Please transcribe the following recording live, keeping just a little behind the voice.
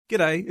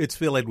G'day, it's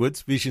Phil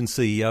Edwards, Vision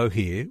CEO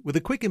here, with a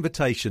quick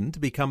invitation to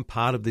become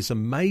part of this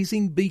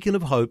amazing beacon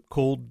of hope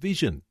called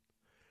Vision.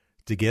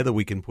 Together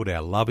we can put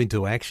our love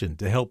into action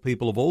to help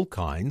people of all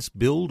kinds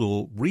build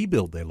or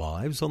rebuild their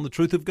lives on the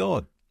truth of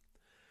God.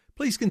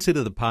 Please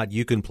consider the part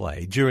you can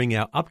play during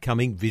our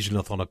upcoming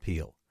Visionathon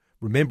appeal,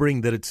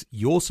 remembering that it's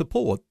your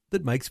support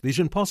that makes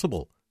Vision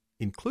possible,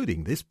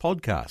 including this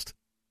podcast.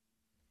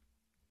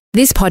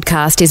 This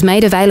podcast is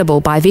made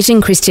available by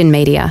Vision Christian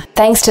Media,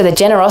 thanks to the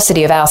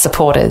generosity of our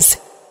supporters.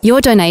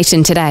 Your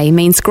donation today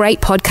means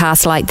great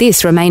podcasts like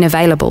this remain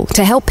available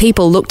to help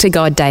people look to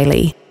God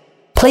daily.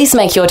 Please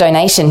make your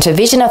donation to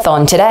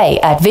Visionathon today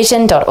at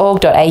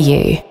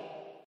vision.org.au.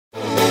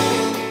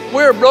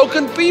 We're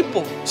broken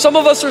people. Some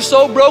of us are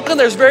so broken,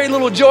 there's very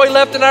little joy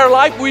left in our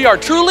life. We are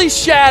truly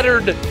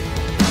shattered.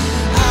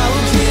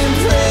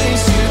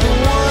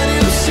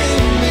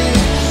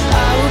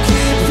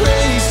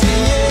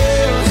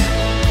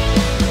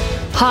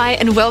 Hi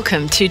and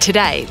welcome to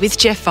Today with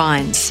Jeff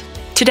Vines.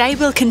 Today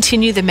we'll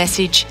continue the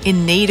message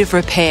In Need of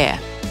Repair.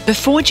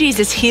 Before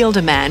Jesus healed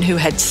a man who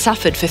had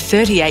suffered for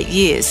 38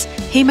 years,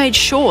 he made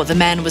sure the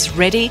man was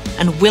ready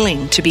and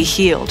willing to be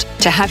healed,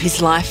 to have his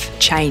life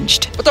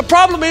changed. But the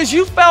problem is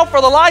you fell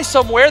for the lie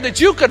somewhere that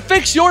you could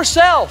fix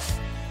yourself.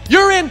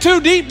 You're in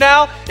too deep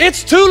now.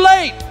 It's too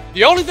late.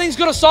 The only thing that's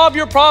going to solve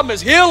your problem is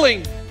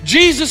healing.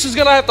 Jesus is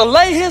going to have to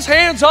lay his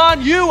hands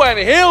on you and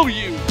heal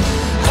you.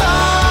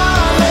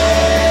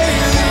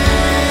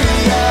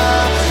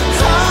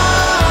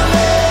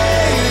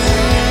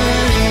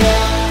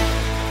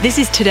 This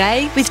is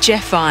Today with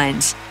Jeff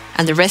Vines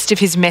and the rest of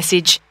his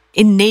message,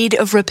 In Need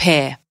of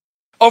Repair.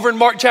 Over in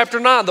Mark chapter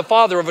 9, the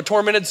father of a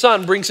tormented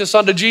son brings his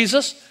son to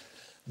Jesus.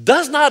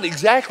 Does not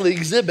exactly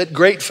exhibit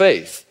great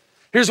faith.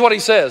 Here's what he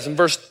says in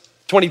verse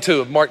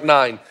 22 of Mark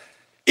 9.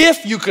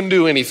 If you can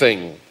do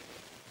anything.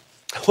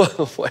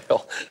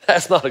 Well,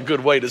 that's not a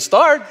good way to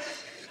start.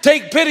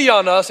 Take pity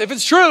on us. If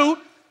it's true,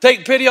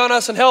 take pity on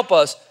us and help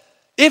us.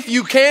 If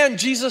you can,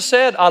 Jesus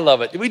said, I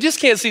love it. We just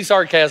can't see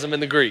sarcasm in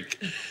the Greek.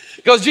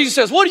 Because Jesus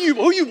says, what do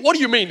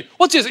you mean?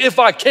 What's this if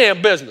I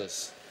can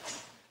business?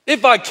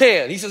 If I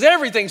can. He says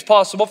everything's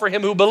possible for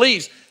him who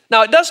believes.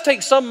 Now, it does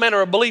take some manner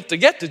of belief to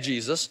get to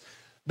Jesus.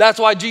 That's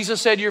why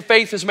Jesus said your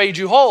faith has made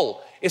you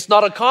whole. It's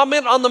not a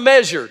comment on the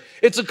measure.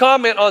 It's a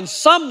comment on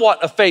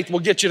somewhat of faith will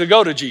get you to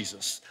go to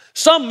Jesus.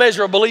 Some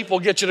measure of belief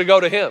will get you to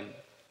go to him.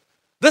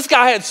 This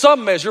guy had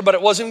some measure, but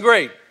it wasn't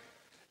great.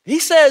 He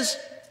says,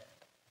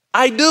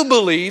 I do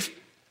believe.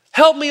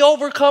 Help me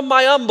overcome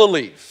my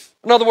unbelief.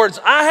 In other words,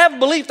 I have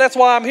belief, that's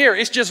why I'm here.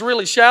 It's just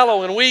really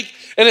shallow and weak,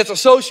 and it's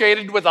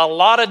associated with a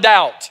lot of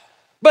doubt.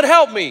 But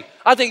help me.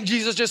 I think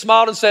Jesus just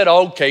smiled and said,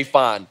 okay,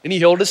 fine. And he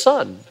healed his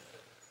son.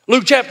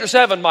 Luke chapter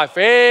 7, my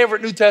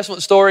favorite New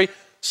Testament story,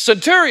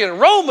 centurion,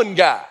 Roman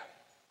guy.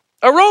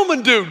 A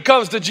Roman dude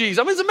comes to Jesus.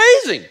 I mean,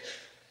 it's amazing.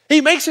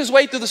 He makes his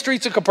way through the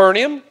streets of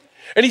Capernaum,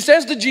 and he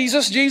says to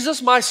Jesus,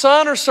 Jesus, my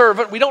son or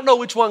servant, we don't know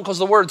which one because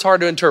the word's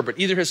hard to interpret,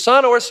 either his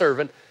son or a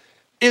servant,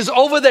 is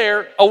over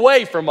there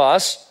away from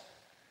us.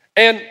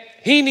 And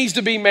he needs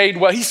to be made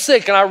well. He's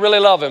sick and I really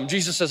love him.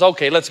 Jesus says,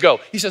 okay, let's go.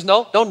 He says,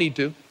 no, don't need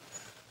to.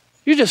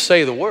 You just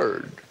say the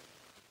word.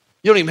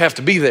 You don't even have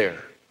to be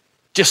there.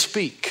 Just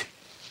speak.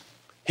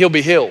 He'll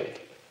be healed.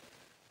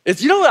 I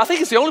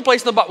think it's the only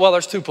place in the Bible, well,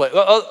 there's two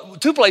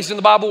places in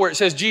the Bible where it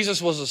says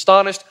Jesus was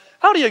astonished.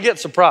 How do you get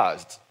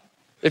surprised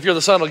if you're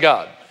the Son of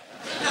God?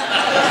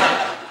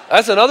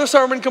 That's another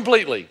sermon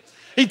completely.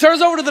 He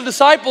turns over to the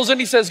disciples and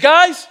he says,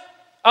 guys,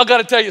 I've got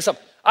to tell you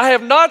something. I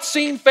have not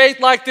seen faith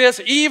like this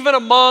even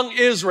among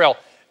Israel.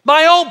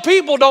 My own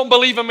people don't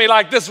believe in me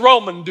like this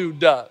Roman dude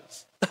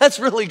does. That's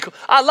really cool.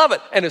 I love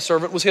it. And his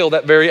servant was healed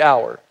that very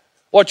hour.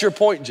 What's your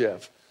point,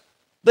 Jeff?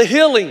 The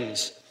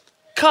healings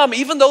come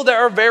even though there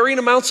are varying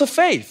amounts of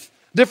faith,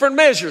 different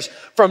measures,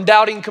 from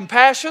doubting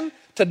compassion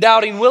to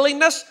doubting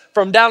willingness,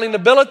 from doubting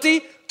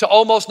ability to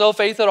almost no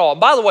faith at all.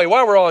 And by the way,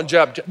 while we're on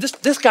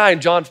this guy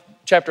in John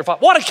chapter 5,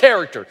 what a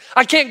character.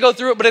 I can't go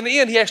through it, but in the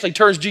end, he actually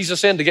turns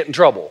Jesus in to get in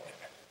trouble.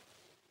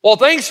 Well,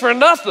 thanks for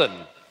nothing.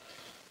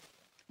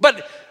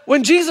 But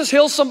when Jesus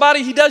heals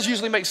somebody, he does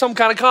usually make some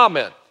kind of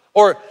comment.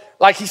 Or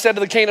like he said to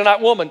the Canaanite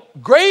woman,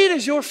 great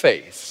is your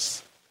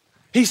faith.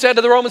 He said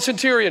to the Roman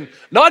centurion,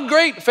 not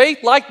great faith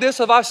like this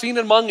have I seen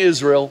among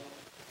Israel.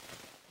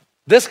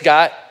 This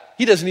guy,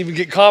 he doesn't even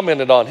get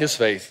commented on his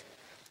faith.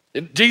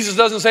 Jesus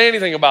doesn't say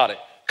anything about it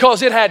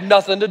because it had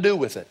nothing to do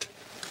with it.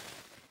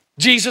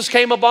 Jesus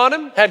came upon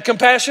him, had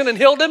compassion and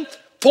healed him.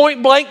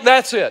 Point blank,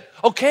 that's it.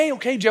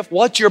 Okay, Jeff,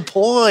 what's your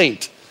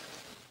point?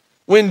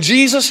 When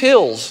Jesus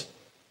heals,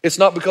 it's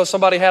not because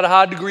somebody had a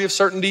high degree of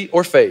certainty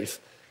or faith.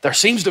 There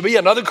seems to be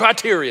another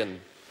criterion.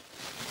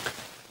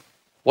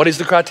 What is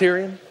the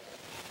criterion?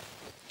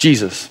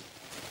 Jesus.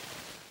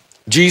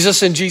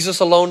 Jesus and Jesus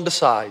alone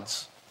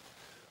decides.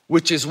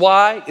 Which is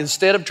why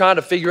instead of trying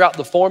to figure out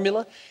the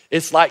formula,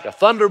 it's like a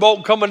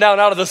thunderbolt coming down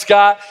out of the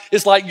sky.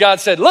 It's like God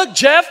said, look,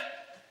 Jeff,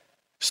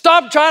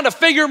 stop trying to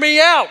figure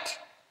me out.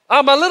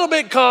 I'm a little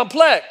bit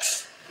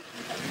complex.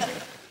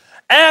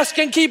 Ask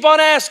and keep on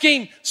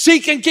asking.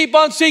 Seek and keep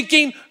on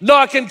seeking.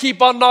 Knock and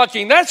keep on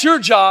knocking. That's your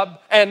job,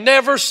 and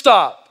never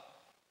stop,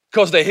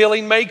 because the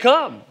healing may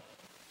come.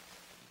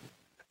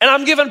 And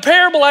I'm given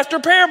parable after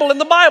parable in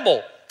the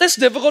Bible. That's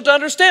difficult to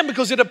understand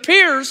because it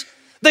appears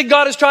that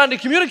God is trying to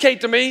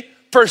communicate to me,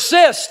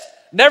 persist,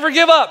 never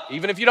give up.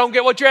 Even if you don't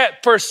get what you're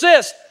at,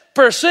 persist,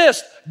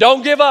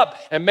 don't give up.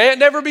 And may it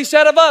never be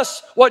said of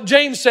us what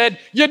James said,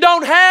 you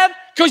don't have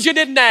because you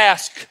didn't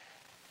ask.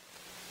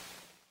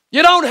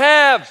 You don't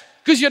have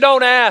because you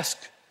don't ask.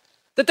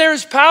 That there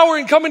is power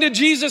in coming to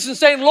Jesus and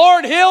saying,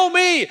 Lord, heal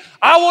me.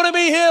 I want to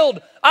be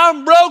healed.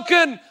 I'm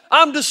broken.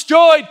 I'm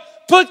destroyed.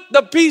 Put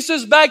the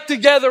pieces back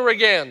together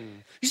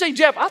again. You say,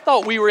 Jeff, I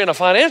thought we were in a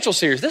financial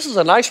series. This is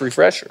a nice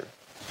refresher.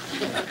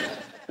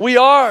 We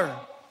are.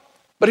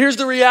 But here's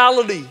the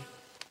reality.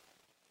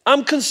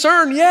 I'm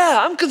concerned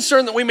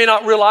that we may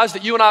not realize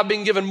that you and I have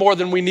been given more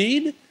than we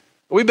need.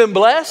 We've been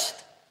blessed.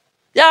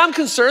 Yeah, I'm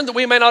concerned that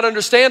we may not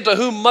understand to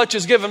whom much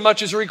is given,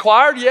 much is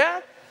required.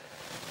 Yeah.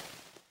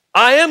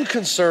 I am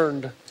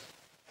concerned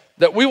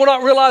that we will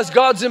not realize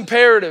God's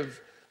imperative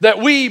that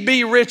we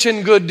be rich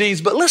in good deeds.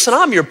 But listen,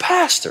 I'm your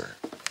pastor.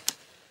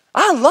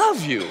 I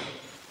love you.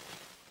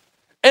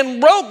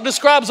 And broke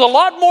describes a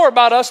lot more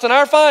about us than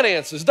our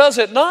finances, does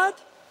it not?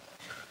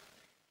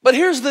 But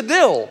here's the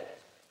deal.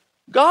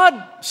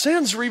 God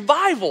sends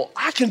revival.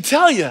 I can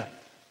tell you,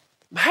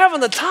 I'm having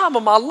the time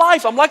of my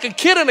life. I'm like a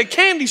kid in a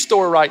candy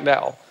store right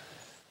now.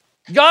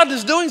 God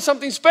is doing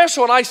something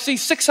special, and I see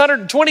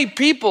 620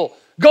 people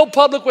go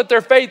public with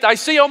their faith. I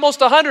see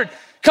almost 100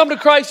 come to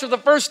Christ for the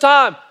first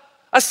time.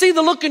 I see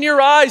the look in your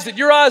eyes, that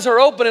your eyes are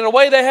open in a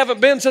way they haven't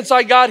been since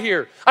I got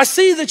here. I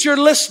see that you're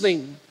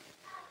listening.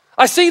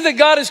 I see that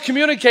God is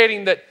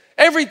communicating that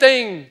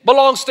everything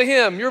belongs to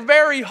Him. Your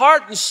very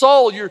heart and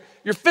soul, your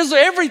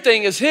physical,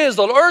 everything is His.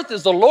 The earth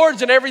is the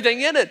Lord's and everything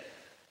in it.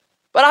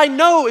 But I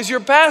know as your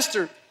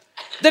pastor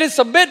that it's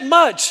a bit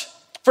much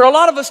for a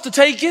lot of us to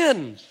take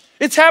in.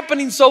 It's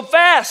happening so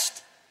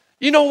fast.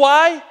 You know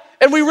why?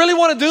 And we really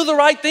want to do the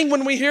right thing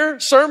when we hear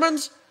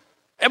sermons.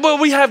 And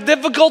when we have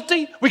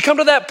difficulty, we come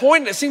to that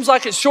point and it seems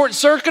like it's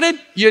short-circuited.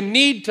 You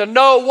need to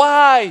know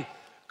why.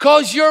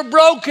 Because you're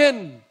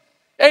broken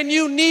and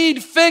you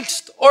need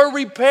fixed or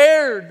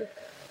repaired.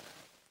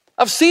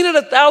 I've seen it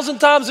 1,000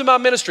 times in my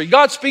ministry.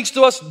 God speaks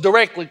to us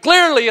directly,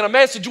 clearly in a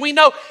message we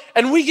know,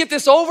 and we get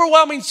this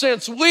overwhelming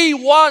sense. We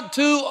want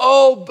to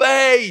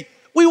obey.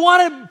 We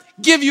want to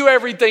give you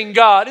everything,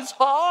 God. It's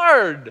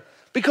hard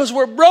because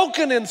we're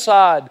broken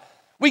inside.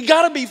 We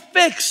got to be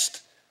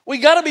fixed. We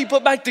got to be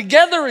put back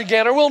together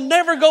again, or we'll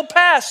never go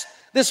past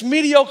this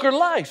mediocre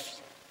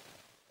life.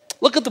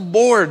 Look at the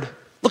board.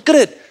 Look at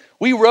it.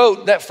 We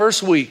wrote that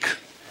first week.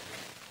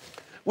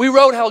 We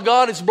wrote how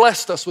God has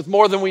blessed us with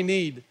more than we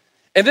need.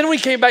 And then we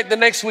came back the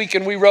next week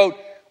and we wrote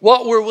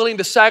what we're willing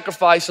to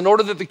sacrifice in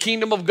order that the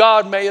kingdom of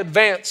God may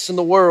advance in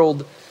the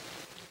world.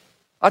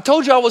 I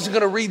told you I wasn't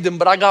going to read them,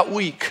 but I got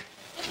weak.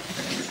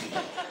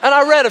 And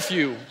I read a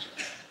few.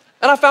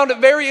 And I found it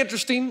very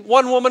interesting.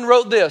 One woman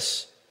wrote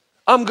this: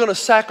 I'm going to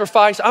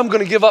sacrifice, I'm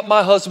going to give up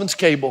my husband's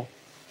cable.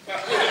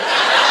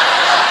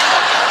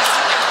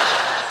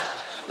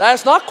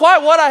 That's not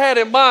quite what I had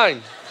in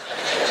mind.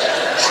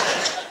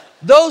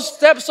 Those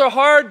steps are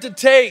hard to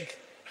take.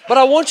 But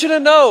I want you to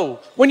know,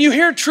 when you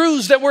hear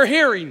truths that we're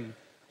hearing,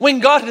 when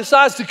God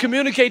decides to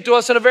communicate to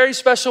us in a very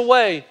special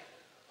way,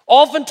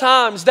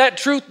 oftentimes that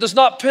truth does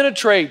not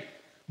penetrate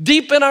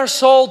deep in our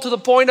soul to the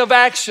point of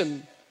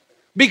action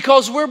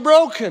because we're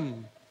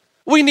broken.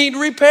 We need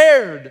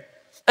repaired.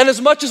 And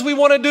as much as we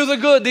want to do the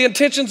good, the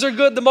intentions are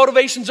good, the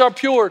motivations are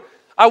pure,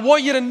 I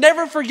want you to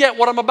never forget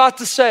what I'm about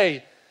to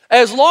say.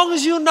 As long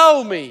as you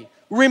know me,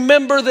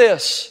 remember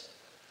this.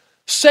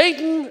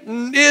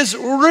 Satan is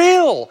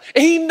real.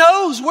 He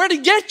knows where to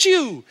get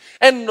you.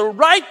 And the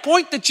right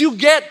point that you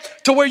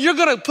get to where you're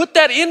going to put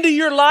that into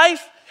your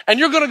life and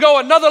you're going to go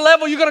another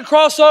level, you're going to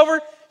cross over,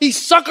 he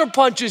sucker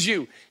punches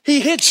you. He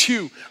hits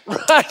you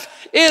right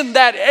in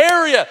that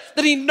area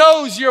that he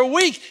knows you're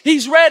weak.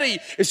 He's ready.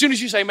 As soon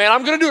as you say, man,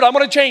 I'm going to do it, I'm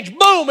going to change,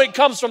 boom, it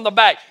comes from the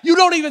back. You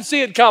don't even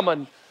see it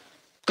coming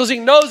because he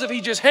knows if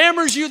he just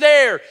hammers you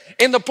there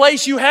in the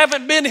place you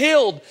haven't been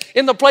healed,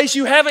 in the place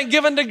you haven't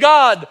given to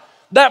God,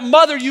 that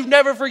mother you've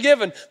never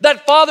forgiven,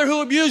 that father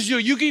who abused you,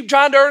 you keep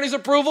trying to earn his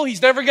approval,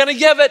 he's never going to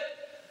give it.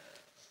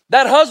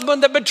 That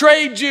husband that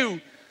betrayed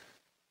you,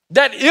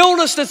 that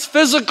illness that's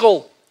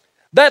physical,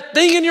 that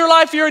thing in your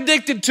life you're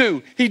addicted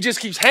to, he just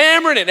keeps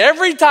hammering it.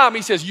 Every time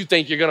he says, you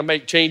think you're going to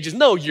make changes.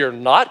 No, you're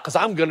not, because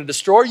I'm going to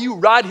destroy you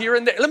right here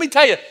and there. Let me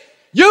tell you,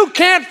 you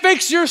can't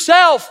fix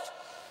yourself.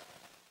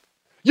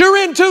 You're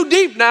in too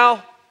deep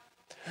now.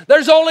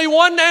 There's only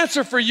one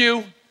answer for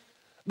you.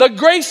 The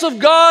grace of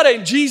God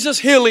and Jesus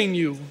healing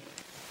you.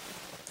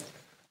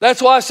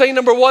 That's why I say,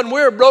 number one,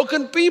 we're a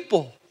broken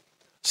people.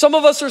 Some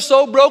of us are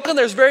so broken,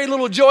 there's very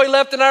little joy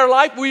left in our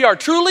life. We are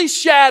truly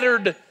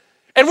shattered.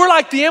 And we're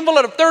like the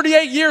invalid of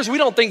 38 years. We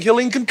don't think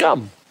healing can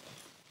come.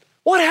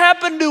 What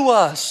happened to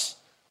us?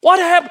 What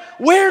happened?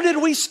 Where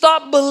did we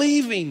stop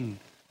believing?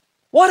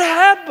 What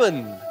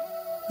happened?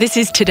 This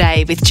is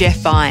Today with Jeff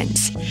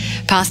Vines.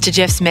 Pastor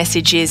Jeff's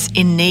message is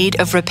in need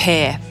of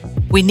repair.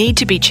 We need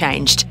to be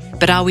changed,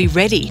 but are we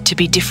ready to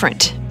be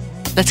different?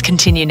 Let's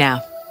continue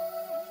now.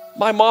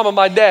 My mom and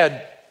my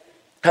dad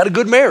had a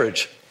good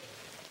marriage,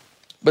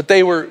 but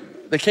they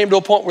came to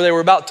a point where they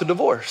were about to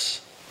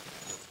divorce.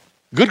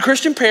 Good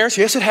Christian parents,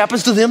 yes, it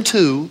happens to them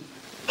too.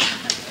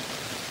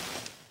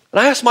 And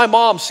I asked my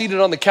mom, seated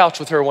on the couch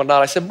with her one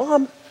night, I said,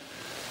 Mom,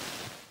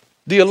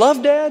 do you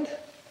love Dad?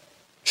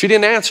 She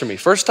didn't answer me,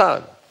 first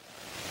time.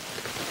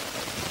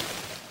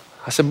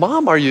 I said,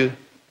 Mom, are you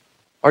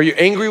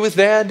angry with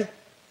Dad?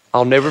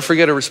 I'll never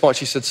forget her response.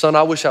 She said, Son,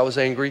 I wish I was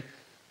angry,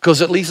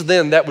 because at least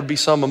then that would be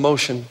some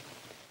emotion.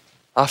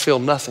 I feel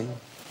nothing.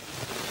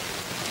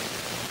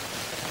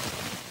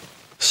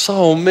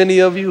 So many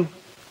of you,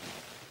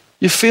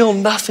 you feel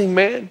nothing,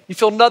 man. You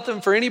feel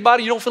nothing for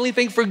anybody. You don't feel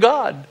anything for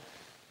God.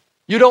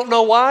 You don't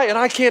know why, and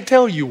I can't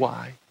tell you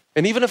why.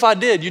 And even if I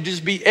did, you'd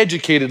just be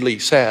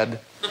educatedly sad.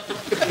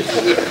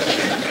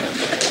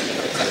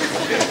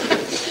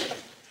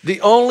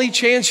 The only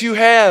chance you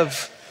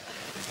have,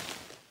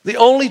 the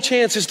only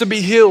chance is to be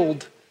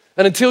healed.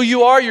 And until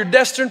you are, you're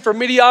destined for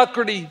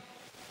mediocrity.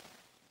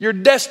 You're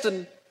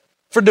destined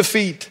for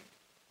defeat.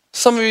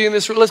 Some of you in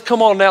this room, let's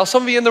come on now.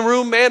 Some of you in the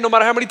room, man, no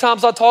matter how many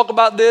times I talk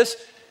about this,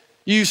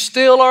 you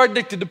still are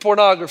addicted to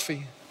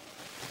pornography.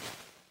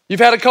 You've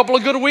had a couple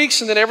of good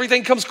weeks and then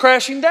everything comes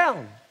crashing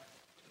down.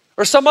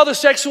 Or some other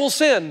sexual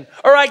sin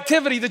or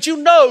activity that you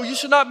know you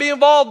should not be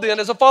involved in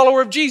as a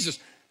follower of Jesus.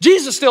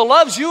 Jesus still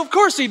loves you, of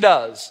course he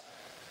does.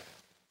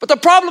 But the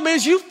problem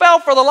is you fell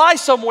for the lie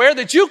somewhere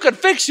that you could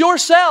fix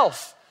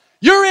yourself.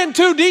 You're in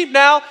too deep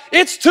now,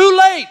 it's too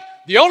late.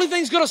 The only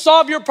thing that's gonna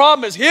solve your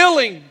problem is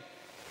healing.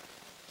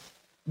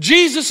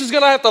 Jesus is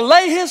gonna have to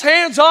lay his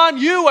hands on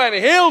you and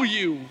heal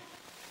you.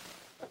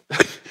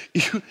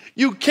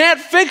 You can't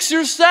fix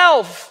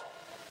yourself.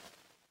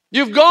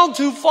 You've gone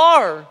too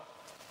far.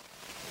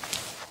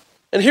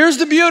 And here's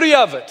the beauty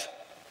of it.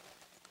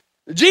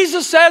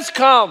 Jesus says,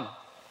 come.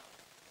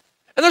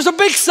 And there's a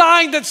big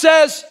sign that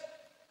says,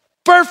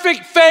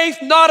 perfect faith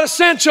not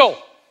essential.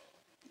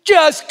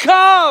 Just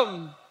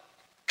come.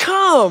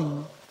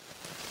 Come.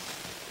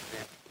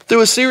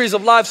 Through a series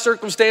of life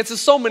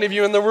circumstances, so many of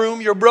you in the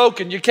room, you're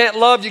broken. You can't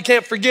love, you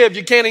can't forgive,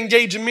 you can't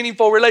engage in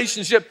meaningful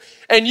relationship.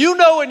 And you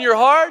know in your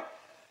heart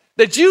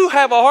that you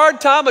have a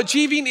hard time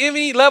achieving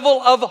any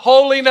level of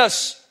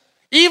holiness.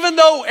 Even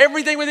though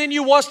everything within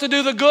you wants to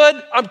do the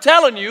good, I'm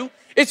telling you,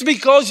 it's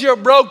because you're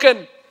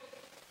broken.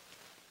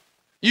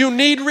 You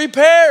need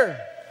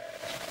repair.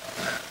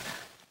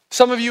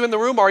 Some of you in the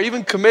room are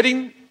even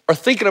committing or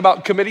thinking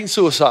about committing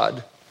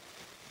suicide.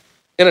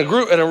 In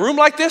a room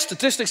like this,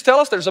 statistics tell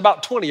us there's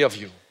about 20 of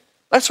you.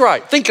 That's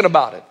right, thinking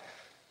about it.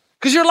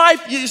 Because your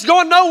life is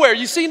going nowhere.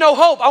 You see no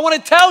hope. I want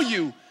to tell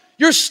you,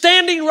 you're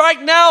standing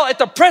right now at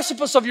the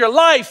precipice of your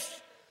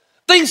life.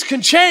 Things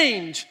can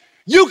change.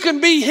 You can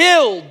be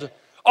healed.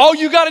 All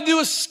you got to do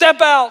is step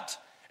out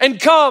and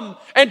come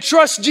and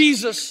trust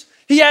Jesus.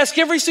 He asked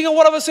every single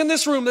one of us in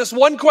this room this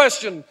one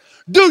question.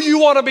 Do you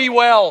want to be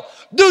well?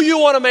 Do you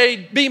want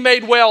to be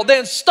made well?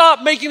 Then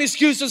stop making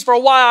excuses for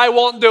why I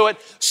won't do it.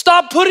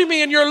 Stop putting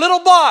me in your little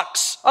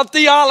box of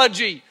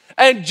theology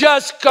and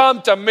just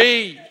come to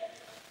me.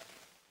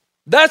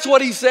 That's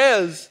what he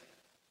says.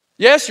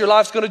 Yes, your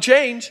life's going to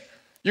change.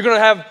 You're going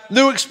to have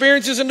new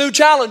experiences and new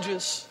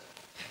challenges.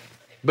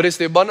 But it's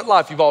the abundant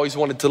life you've always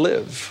wanted to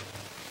live.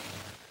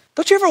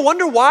 Don't you ever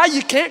wonder why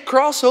you can't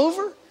cross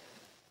over?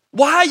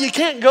 Why you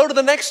can't go to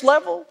the next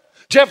level?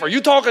 Jeff, are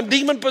you talking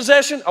demon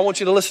possession? I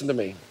want you to listen to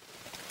me.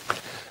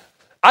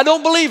 I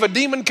don't believe a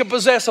demon can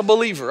possess a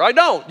believer. I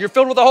don't. You're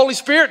filled with the Holy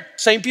Spirit.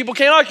 Same people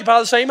can't occupy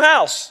the same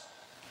house.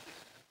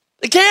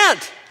 They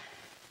can't.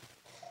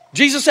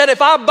 Jesus said,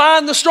 if I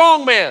bind the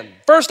strong man,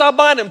 first I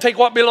bind him, take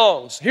what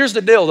belongs. Here's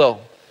the deal though.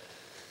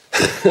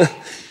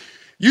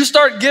 You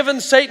start giving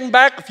Satan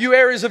back a few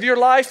areas of your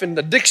life and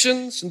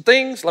addictions and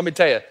things, let me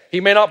tell you,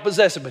 he may not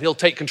possess it, but he'll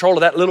take control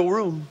of that little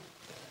room.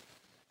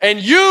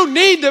 And you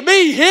need to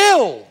be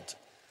healed.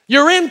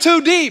 You're in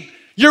too deep.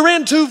 You're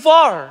in too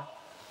far.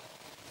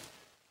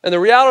 And the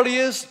reality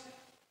is,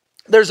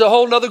 there's a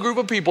whole nother group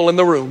of people in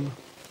the room.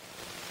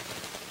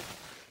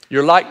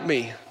 You're like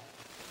me.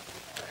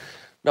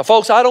 Now,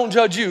 folks, I don't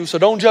judge you, so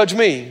don't judge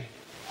me.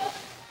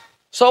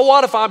 So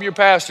what if I'm your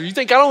pastor? You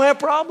think I don't have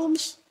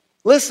problems?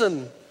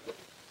 Listen,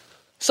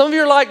 some of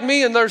you are like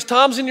me, and there's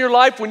times in your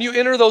life when you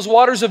enter those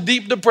waters of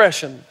deep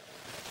depression.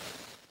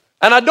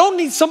 And I don't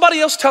need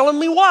somebody else telling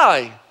me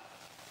why.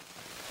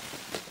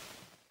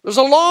 There's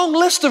a long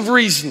list of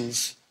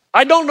reasons.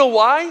 I don't know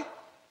why.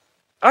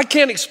 I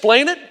can't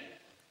explain it.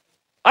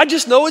 I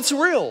just know it's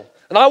real.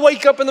 And I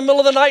wake up in the middle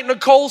of the night in a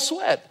cold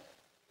sweat.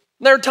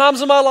 And there are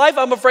times in my life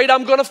I'm afraid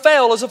I'm going to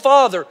fail as a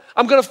father.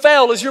 I'm going to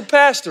fail as your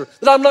pastor.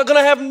 That I'm not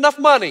going to have enough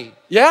money.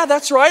 Yeah,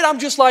 that's right. I'm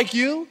just like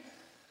you.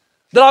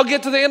 That I'll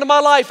get to the end of my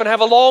life and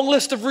have a long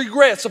list of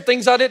regrets of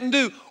things I didn't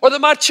do. Or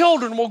that my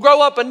children will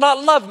grow up and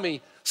not love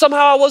me.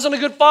 Somehow I wasn't a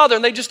good father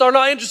and they just are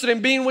not interested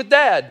in being with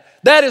dad.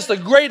 That is the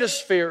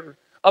greatest fear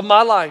of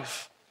my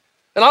life.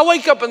 And I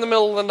wake up in the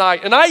middle of the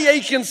night and I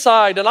ache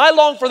inside and I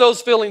long for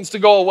those feelings to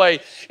go away.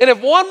 And if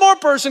one more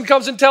person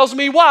comes and tells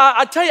me why,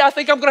 I tell you, I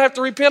think I'm gonna have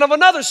to repent of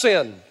another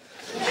sin.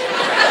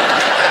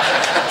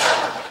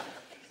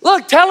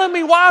 Look, telling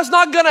me why is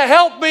not gonna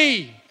help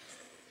me.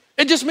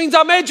 It just means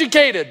I'm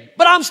educated,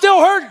 but I'm still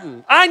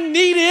hurting. I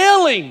need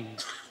healing.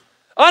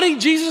 I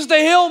need Jesus to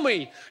heal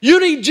me.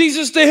 You need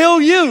Jesus to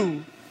heal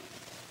you.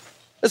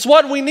 That's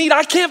what we need.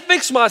 I can't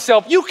fix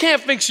myself. You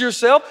can't fix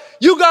yourself.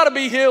 You got to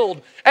be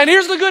healed. And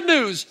here's the good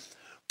news.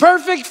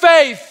 Perfect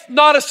faith,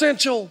 not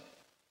essential.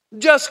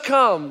 Just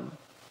come.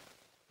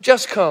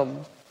 Just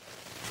come.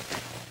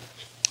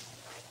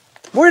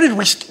 Where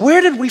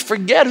did we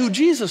forget who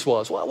Jesus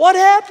was? What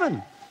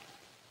happened?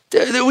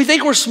 We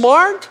think we're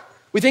smart?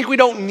 We think we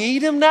don't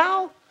need him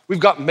now? We've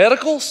got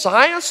medical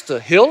science to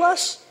heal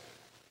us?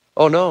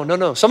 Oh,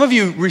 no. Some of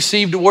you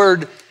received a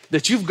word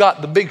that you've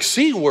got the big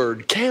C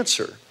word,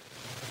 cancer.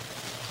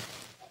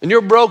 And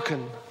you're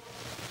broken.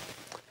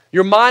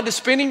 Your mind is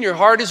spinning, your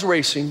heart is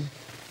racing.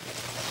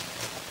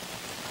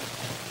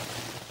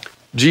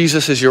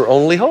 Jesus is your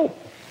only hope.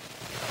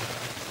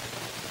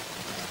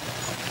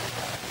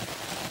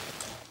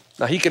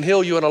 Now, he can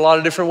heal you in a lot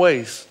of different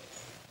ways.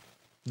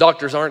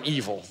 Doctors aren't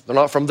evil. They're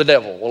not from the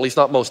devil, well, at least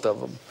not most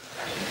of them.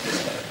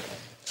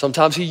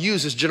 Sometimes he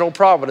uses general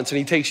providence and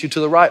he takes you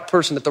to the right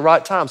person at the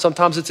right time.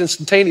 Sometimes it's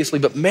instantaneously,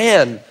 but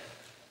man,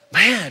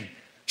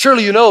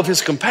 surely you know of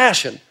his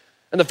compassion.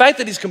 And the fact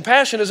that he's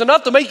compassionate is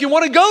enough to make you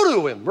want to go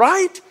to him,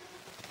 right?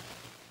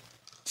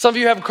 Some of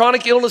you have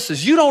chronic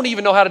illnesses. You don't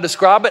even know how to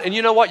describe it. And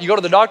you know what? You go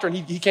to the doctor and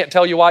he can't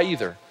tell you why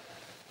either.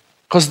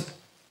 Because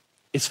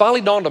it's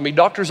finally dawned on me,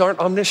 doctors aren't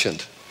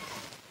omniscient.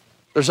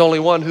 There's only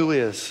one who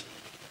is.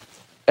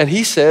 And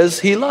he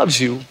says he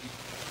loves you.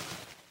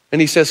 And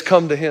he says,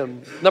 come to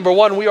him. Number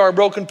one, we are a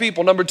broken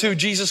people. Number two,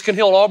 Jesus can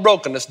heal all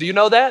brokenness. Do you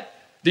know that?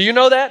 Do you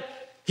know that?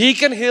 He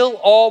can heal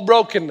all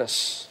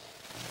brokenness.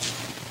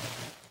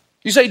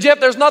 You say, Jeff,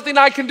 there's nothing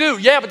I can do.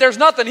 Yeah, but there's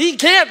nothing he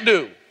can't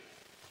do.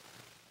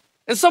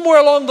 And somewhere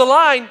along the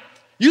line,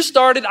 we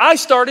started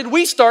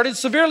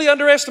severely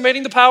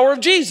underestimating the power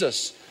of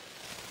Jesus.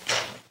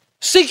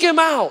 Seek him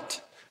out.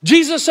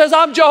 Jesus says,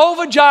 I'm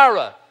Jehovah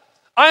Jireh.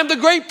 I am the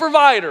great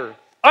provider.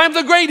 I am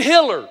the great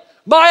healer.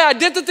 My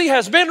identity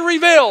has been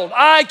revealed.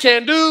 I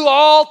can do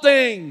all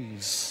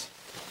things.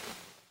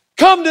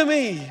 Come to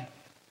me.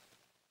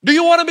 Do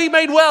you want to be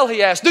made well,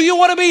 he asked. Do you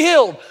want to be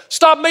healed?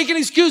 Stop making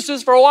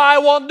excuses for why I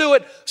won't do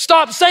it.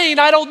 Stop saying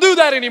I don't do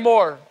that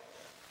anymore.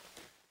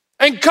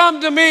 And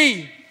come to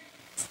me.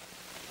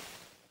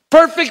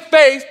 Perfect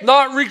faith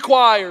not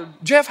required.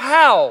 Jeff,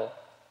 how?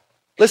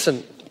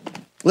 Listen.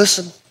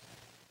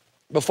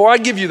 Before I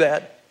give you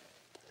that,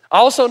 I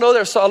also know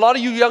there's a lot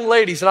of you young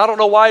ladies, and I don't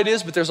know why it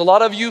is, but there's a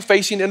lot of you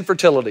facing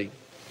infertility.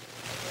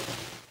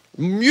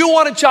 You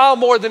want a child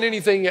more than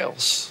anything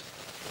else.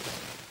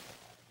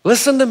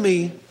 Listen to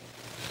me.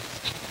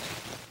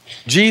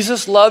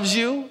 Jesus loves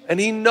you and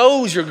he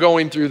knows you're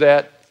going through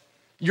that.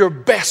 Your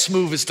best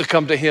move is to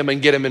come to him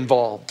and get him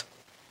involved.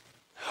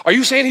 Are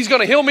you saying he's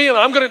going to heal me and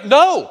I'm going to?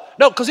 No,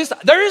 because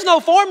there is no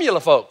formula,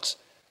 folks.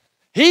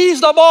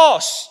 He's the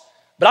boss.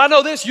 But I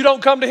know this, you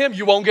don't come to him,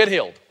 you won't get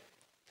healed.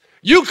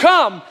 You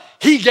come,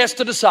 he gets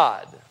to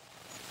decide.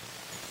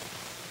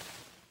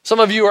 Some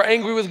of you are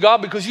angry with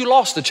God because you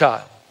lost a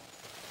child.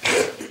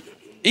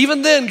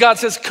 Even then, God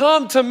says,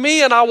 come to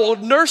me and I will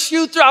nurse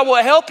you through. I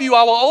will help you.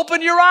 I will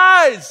open your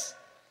eyes.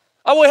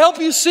 I will help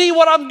you see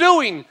what I'm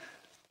doing.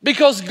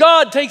 Because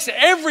God takes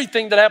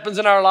everything that happens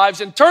in our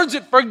lives and turns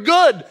it for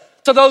good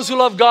to those who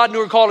love God and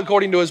who are called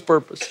according to his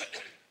purpose.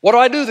 What do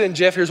I do then,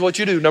 Jeff? Here's what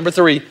you do. Number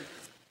 3,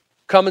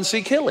 come and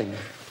seek healing.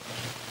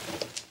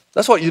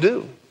 That's what you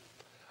do.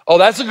 Oh,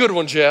 that's a good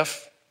one,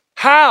 Jeff.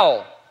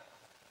 How?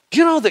 Do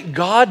you know that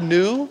God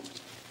knew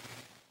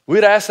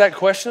we'd ask that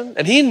question?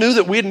 And he knew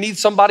that we'd need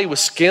somebody with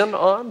skin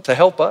on to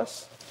help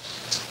us.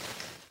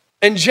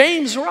 And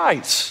James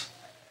writes,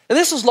 and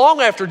this is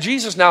long after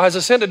Jesus now has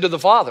ascended to the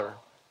Father.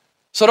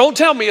 So don't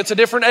tell me it's a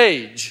different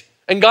age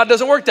and God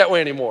doesn't work that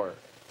way anymore.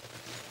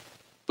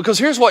 Because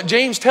here's what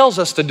James tells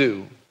us to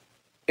do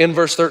in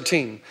verse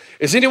 13.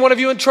 Is any one of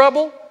you in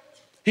trouble?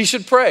 He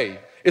should pray.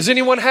 Is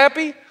anyone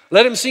happy?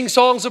 Let him sing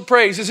songs of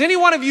praise. Is any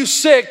one of you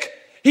sick?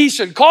 He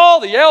should call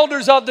the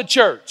elders of the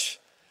church.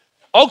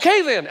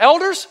 Okay then,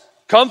 elders,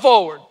 come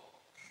forward.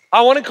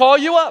 I want to call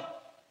you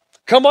up.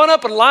 Come on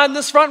up and line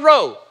this front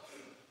row.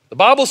 The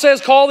Bible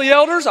says call the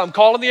elders. I'm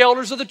calling the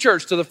elders of the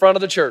church to the front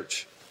of the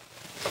church.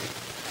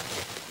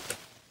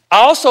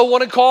 I also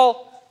want to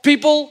call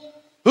people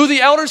who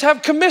the elders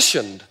have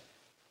commissioned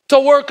to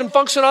work and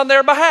function on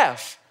their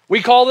behalf.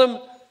 We call them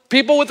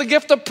people with the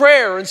gift of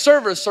prayer and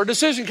service or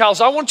decision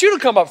counsel. I want you to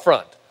come up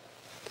front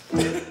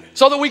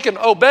so that we can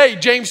obey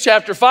James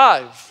chapter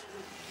 5.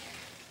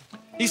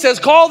 He says,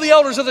 call the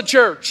elders of the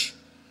church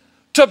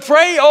to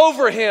pray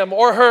over him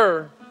or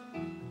her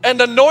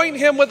and anoint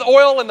him with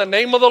oil in the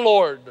name of the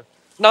Lord.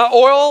 Now,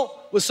 oil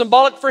was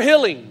symbolic for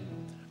healing.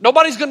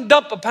 Nobody's going to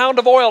dump a pound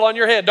of oil on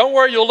your head. Don't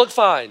worry, you'll look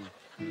fine.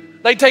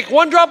 They take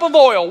one drop of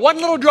oil, one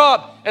little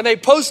drop, and they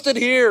post it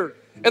here.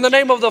 in the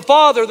name of the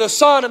Father, the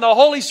Son, and the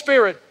Holy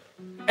Spirit.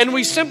 And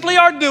we simply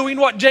are doing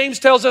what James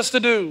tells us to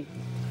do.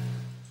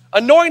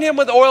 Anoint him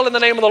with oil in the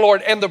name of the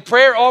Lord, and the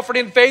prayer offered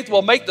in faith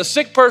will make the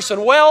sick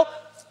person well.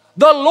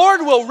 The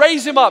Lord will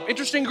raise him up.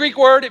 Interesting Greek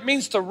word. It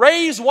means to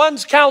raise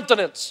one's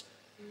countenance.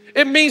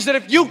 It means that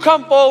if you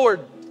come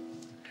forward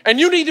and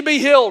you need to be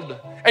healed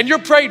and you're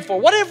prayed for,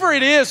 whatever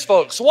it is,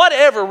 folks,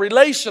 whatever,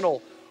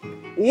 relational,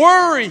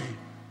 worry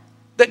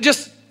that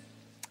just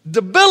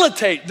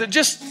debilitate, that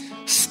just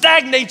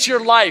stagnates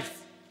your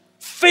life,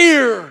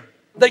 fear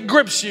that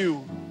grips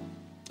you,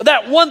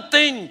 that one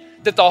thing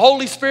that the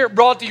Holy Spirit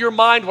brought to your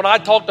mind when I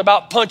talked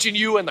about punching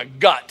you in the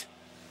gut.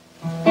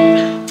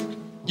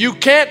 You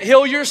can't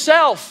heal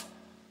yourself.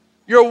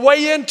 You're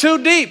way in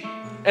too deep.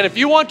 And if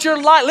you want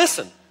your life,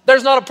 listen,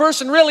 there's not a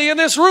person really in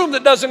this room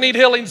that doesn't need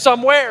healing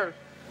somewhere.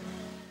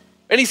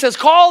 And he says,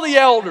 call the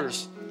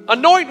elders,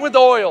 anoint with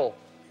oil,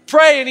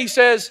 pray, and he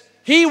says,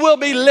 he will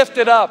be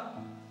lifted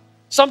up.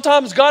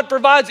 Sometimes God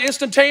provides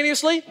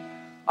instantaneously.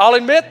 I'll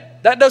admit,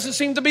 that doesn't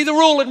seem to be the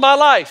rule in my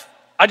life.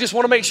 I just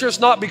want to make sure it's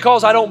not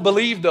because I don't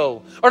believe,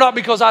 though, or not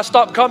because I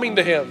stopped coming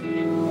to him.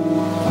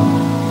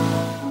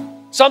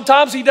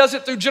 Sometimes he does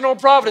it through general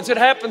providence. It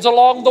happens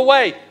along the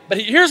way. But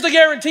here's the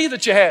guarantee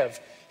that you have.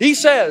 He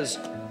says,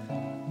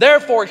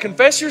 therefore,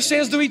 confess your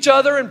sins to each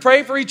other and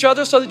pray for each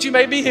other so that you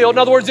may be healed. In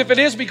other words, if it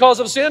is because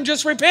of sin,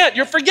 just repent.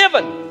 You're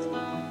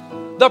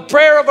forgiven. The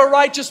prayer of a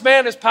righteous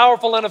man is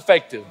powerful and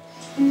effective.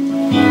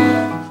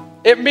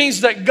 It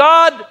means that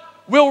God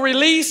will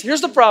release, here's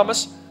the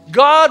promise,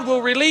 God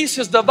will release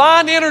his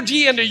divine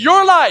energy into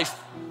your life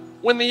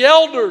when the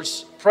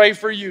elders pray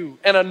for you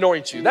and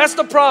anoint you. That's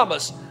the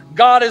promise.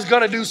 God is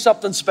going to do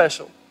something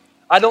special.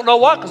 I don't know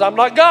what, because I'm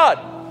not God.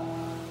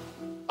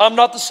 I'm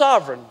not the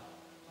sovereign.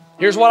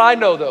 Here's what I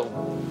know,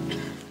 though.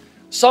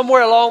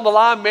 Somewhere along the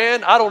line,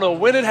 man, I don't know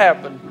when it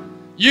happened.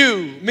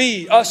 You,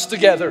 me, us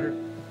together,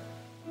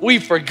 we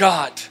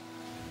forgot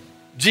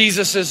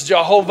Jesus is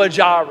Jehovah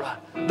Jireh,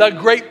 the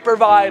great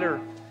provider.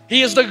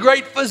 He is the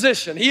great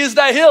physician. He is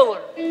the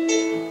healer.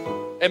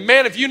 And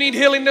man, if you need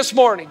healing this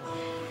morning,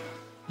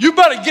 you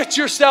better get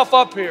yourself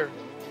up here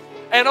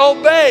and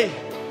obey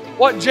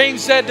what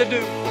James said to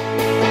do.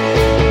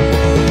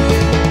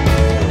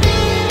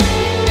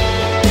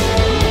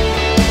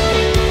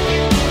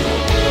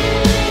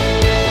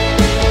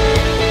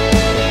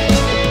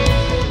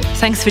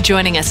 Thanks for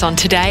joining us on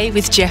Today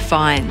with Jeff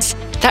Vines.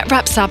 That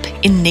wraps up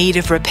In Need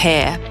of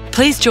Repair.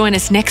 Please join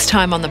us next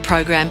time on the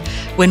program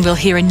when we'll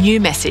hear a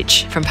new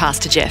message from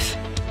Pastor Jeff.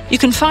 You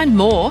can find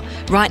more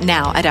right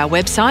now at our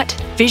website,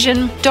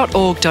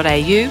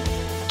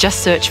 vision.org.au.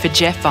 Just search for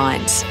Jeff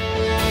Vines.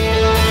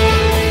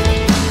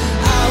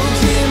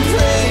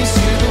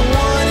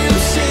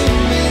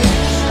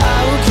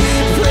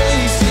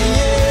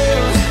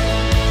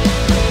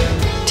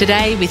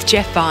 Today with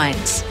Jeff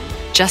Vines.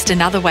 Just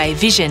another way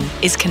Vision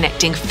is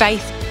connecting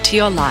faith to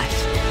your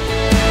life.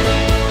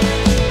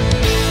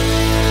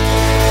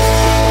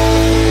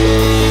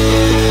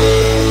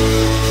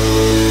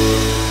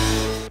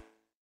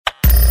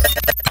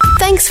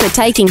 Thanks for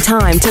taking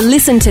time to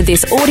listen to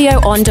this audio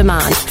on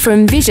demand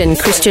from Vision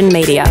Christian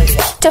Media.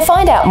 To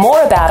find out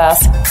more about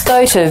us,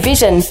 go to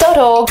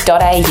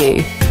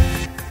vision.org.au.